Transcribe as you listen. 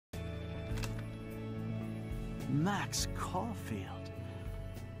Max Caulfield.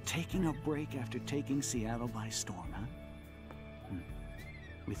 Taking a break after taking Seattle by storm, huh?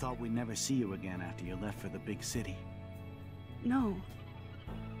 We thought we'd never see you again after you left for the big city. No.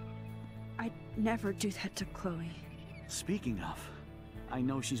 I'd never do that to Chloe. Speaking of, I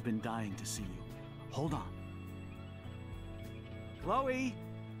know she's been dying to see you. Hold on. Chloe!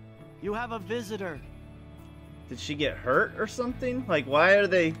 You have a visitor. Did she get hurt or something? Like, why are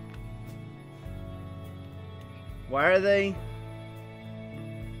they...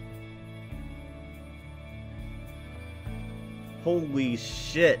 Holy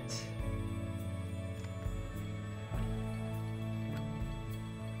shit.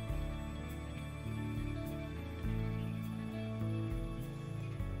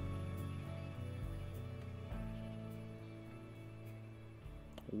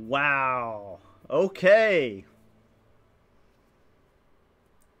 Wow. Okay.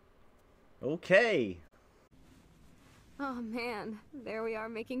 Okay. Oh man, there we are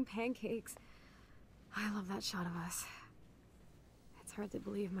making pancakes. I love that shot of us. It's hard to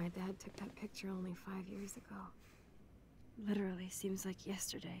believe my dad took that picture only 5 years ago. Literally seems like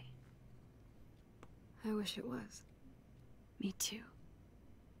yesterday. I wish it was. Me too.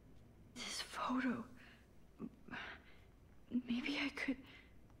 This photo... Maybe I could...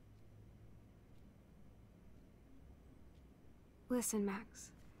 Listen,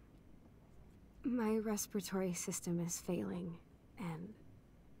 Max. My respiratory system is failing, and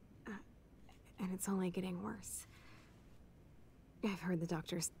it's only getting worse. I've heard the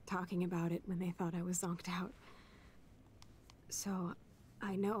doctors talking about it when they thought I was zonked out. So,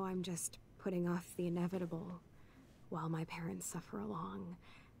 I know I'm just putting off the inevitable while my parents suffer along,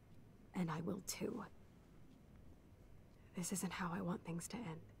 and I will too. This isn't how I want things to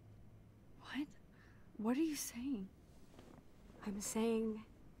end. What? What are you saying? I'm saying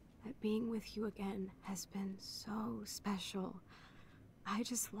that being with you again has been so special. I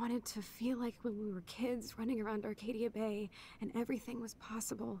just wanted to feel like when we were kids running around Arcadia Bay and everything was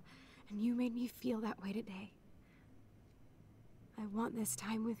possible, and you made me feel that way today. I want this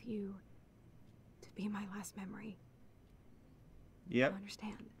time with you to be my last memory. Yep. You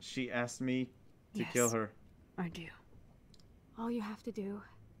understand? She asked me to Yes, kill her. I do. All you have to do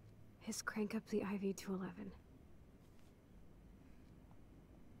is crank up the IV to 11.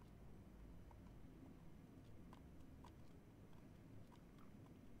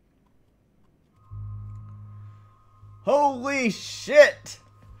 Holy shit!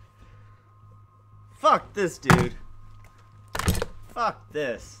 Fuck this, dude. Fuck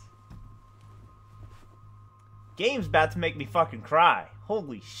this. Game's about to make me fucking cry.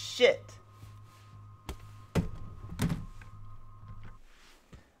 Holy shit.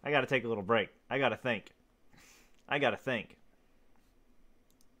 I gotta take a little break. I gotta think.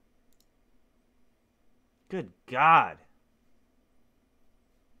 Good God.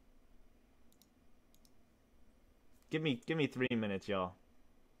 Give me 3 minutes, y'all.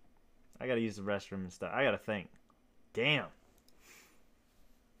 I gotta use the restroom and stuff. I gotta think. Damn.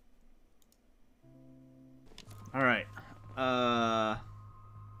 Alright.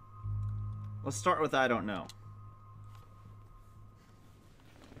 Let's start with I don't know.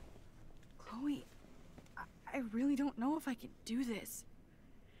 Chloe, I really don't know if I can do this.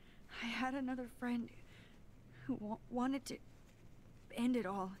 I had another friend who wanted to end it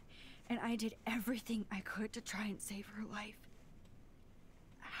all, and I did everything I could to try and save her life.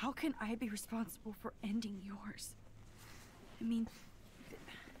 How can I be responsible for ending yours? I mean,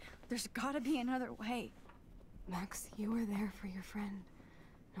 there's gotta be another way. Max, you were there for your friend,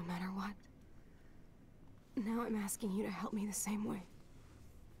 no matter what. Now I'm asking you to help me the same way.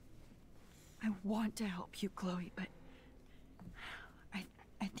 I want to help you, Chloe, but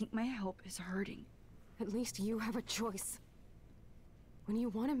I think my help is hurting. At least you have a choice. When you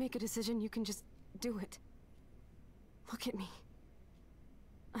want to make a decision, you can just do it. Look at me.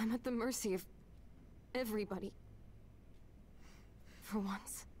 I'm at the mercy of everybody. For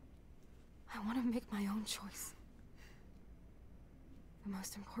once, I want to make my own choice. The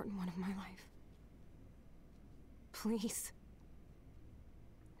most important one of my life. Please.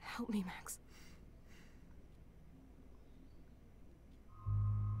 Help me, Max.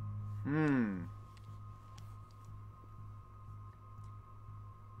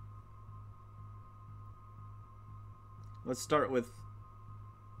 Let's start with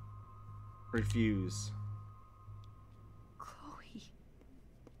refuse. Chloe,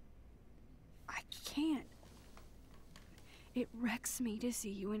 I can't. It wrecks me to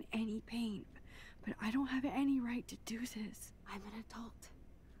see you in any pain, but I don't have any right to do this. I'm an adult.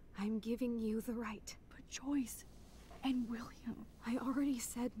 I'm giving you the right. But Joyce, And William. I already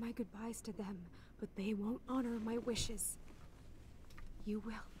said my goodbyes to them, but they won't honor my wishes. You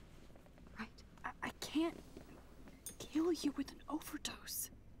will, right? I can't kill you with an overdose.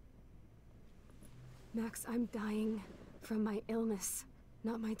 Max, I'm dying from my illness,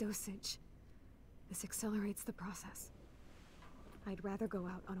 not my dosage. This accelerates the process. I'd rather go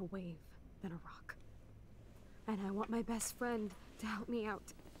out on a wave than a rock. And I want my best friend to help me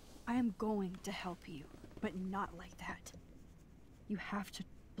out. I am going to help you, but not like that. You have to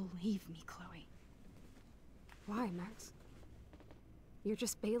believe me, Chloe. Why, Max? You're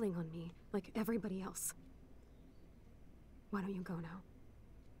just bailing on me, like everybody else. Why don't you go now?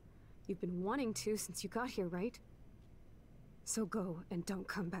 You've been wanting to since you got here, right? So go and don't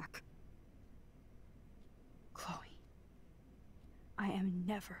come back. Chloe, I am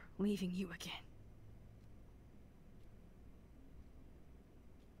never leaving you again.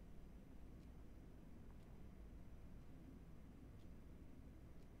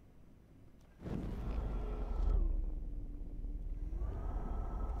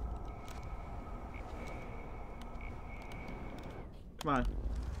 Come on.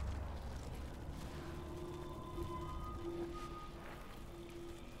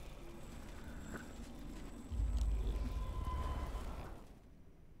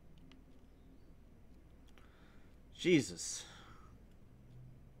 Jesus.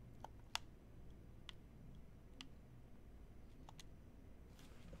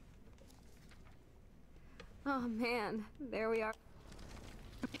 Oh man, there we are.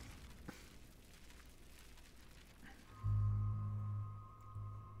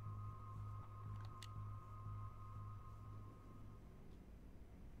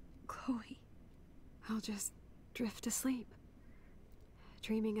 Chloe. I'll just drift to sleep,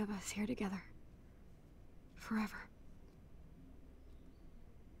 dreaming of us here together. Forever.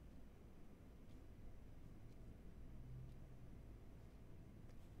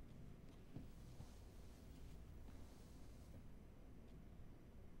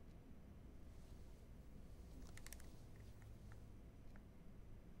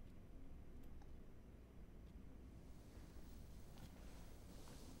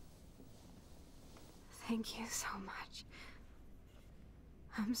 Thank you so much.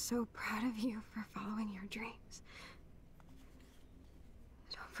 I'm so proud of you for following your dreams.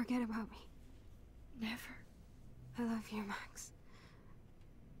 Don't forget about me. Never. I love you, Max.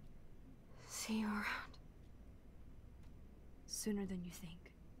 See you around. Sooner than you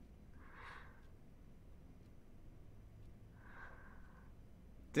think.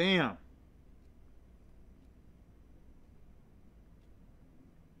 Damn.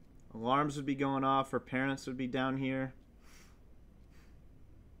 Alarms would be going off. Her parents would be down here.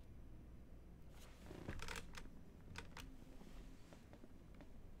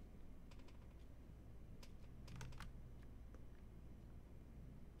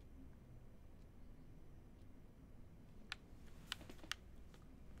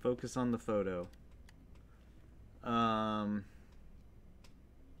 Focus on the photo. I'm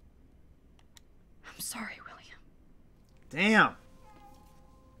sorry, William. Damn.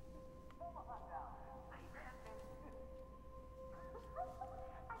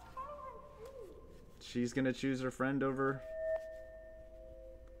 She's gonna choose her friend over.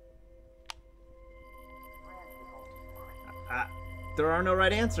 There are no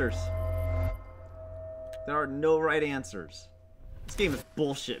right answers. There are no right answers. This game is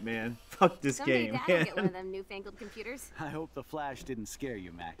bullshit, man. Fuck this game, Someday Dad'll man. get one of them newfangled computers. I hope the flash didn't scare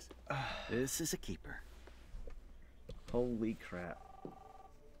you, Max. This is a keeper. Holy crap.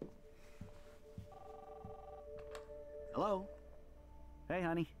 Hello? Hey,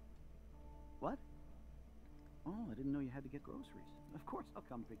 honey. What? Oh, I didn't know you had to get groceries. Of course I'll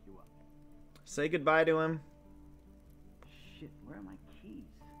come pick you up. Say goodbye to him. Shit, where are my keys?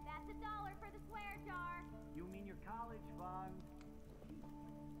 That's $1 for the swear jar. You mean your college fund?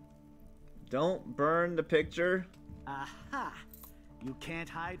 Don't burn the picture. Aha! You can't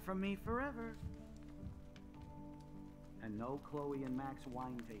hide from me forever. And no Chloe and Max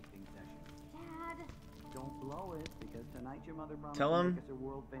wine tasting session. Dad. Don't blow it, because tonight your mother promised Tell to him make us a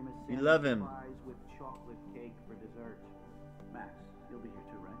world-famous you salmon love him. fries with chocolate cake for dessert. Max, you'll be here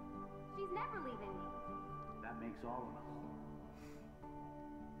too, right? She's never leaving me. That makes all of us.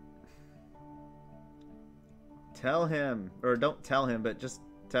 Tell him, or don't tell him, but just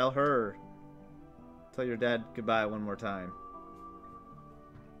tell her. Tell your dad goodbye one more time.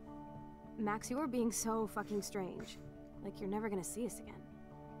 Max, you are being so fucking strange. Like you're never gonna see us again.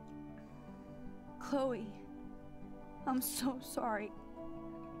 Chloe, I'm so sorry.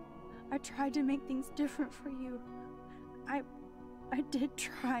 I tried to make things different for you. I did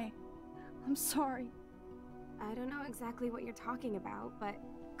try. I'm sorry. I don't know exactly what you're talking about, but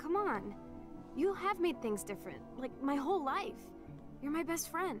come on. You have made things different, like my whole life. You're my best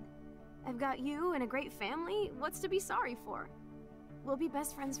friend. I've got you and a great family. What's to be sorry for? We'll be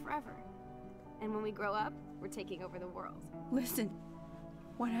best friends forever. And when we grow up, we're taking over the world. Listen,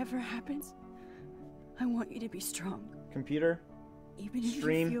 whatever happens, I want you to be strong. Computer, Even if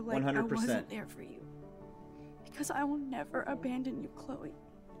stream you feel like 100%. I wasn't there for you. Because I will never abandon you, Chloe.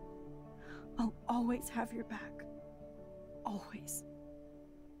 I'll always have your back. Always.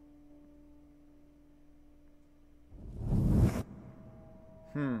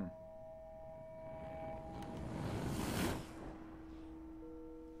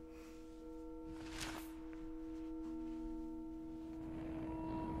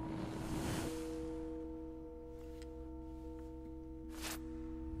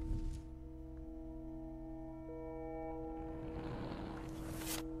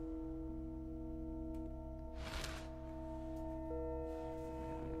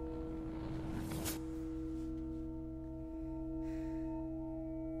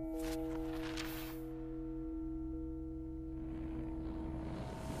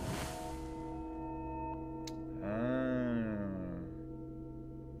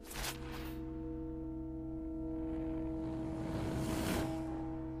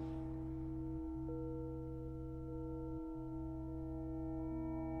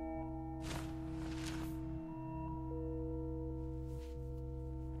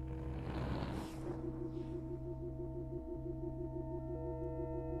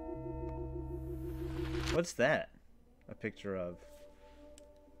 What's that? A picture of?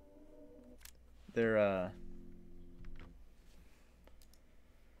 They're,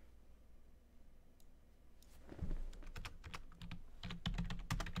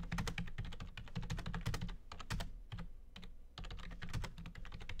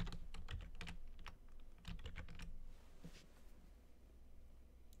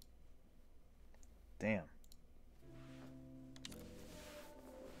 damn.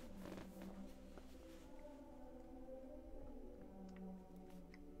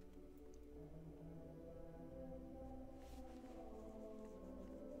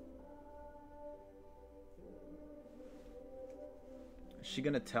 Is she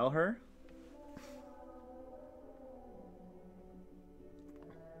gonna tell her?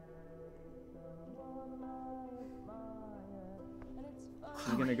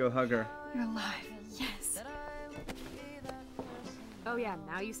 She's gonna go hug her. You're alive. Yes. Oh yeah,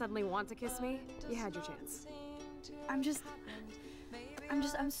 now you suddenly want to kiss me? You had your chance. I'm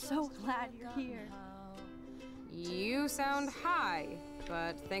so glad you're here. You sound high,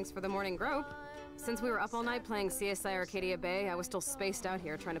 but thanks for the morning grope. Since we were up all night playing CSI Arcadia Bay, I was still spaced out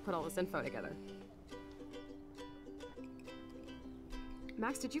here trying to put all this info together.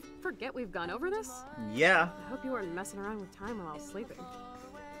 Max, did you forget we've gone over this? Yeah. I hope you weren't messing around with time while I was sleeping.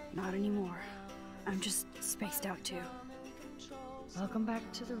 Not anymore. I'm just spaced out too. Welcome back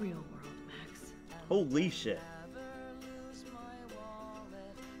to the real world, Max. Holy shit.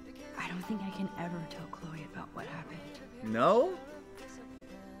 I don't think I can ever tell Chloe about what happened. No?